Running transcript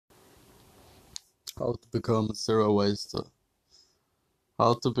How to become a zero waster.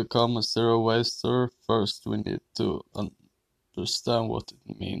 How to become a zero waster? First, we need to understand what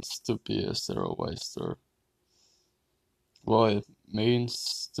it means to be a zero waster. What it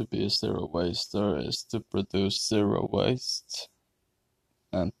means to be a zero waster is to produce zero waste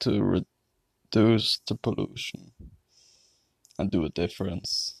and to reduce the pollution and do a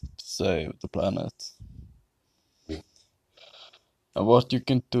difference to save the planet. And what you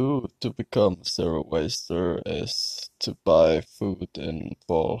can do to become a zero waster is to buy food in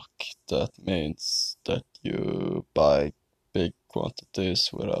bulk. That means that you buy big quantities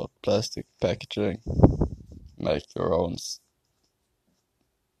without plastic packaging. Make your own.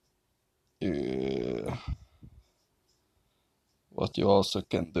 What you also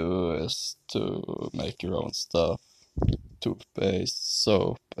can do is to make your own stuff, toothpaste,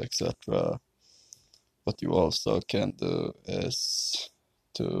 soap, etc. What you also can do is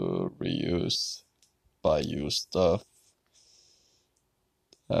to buy used stuff,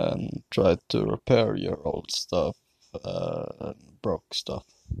 and try to repair your old stuff and broke stuff.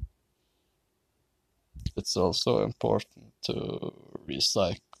 It's also important to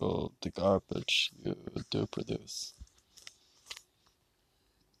recycle the garbage you do produce.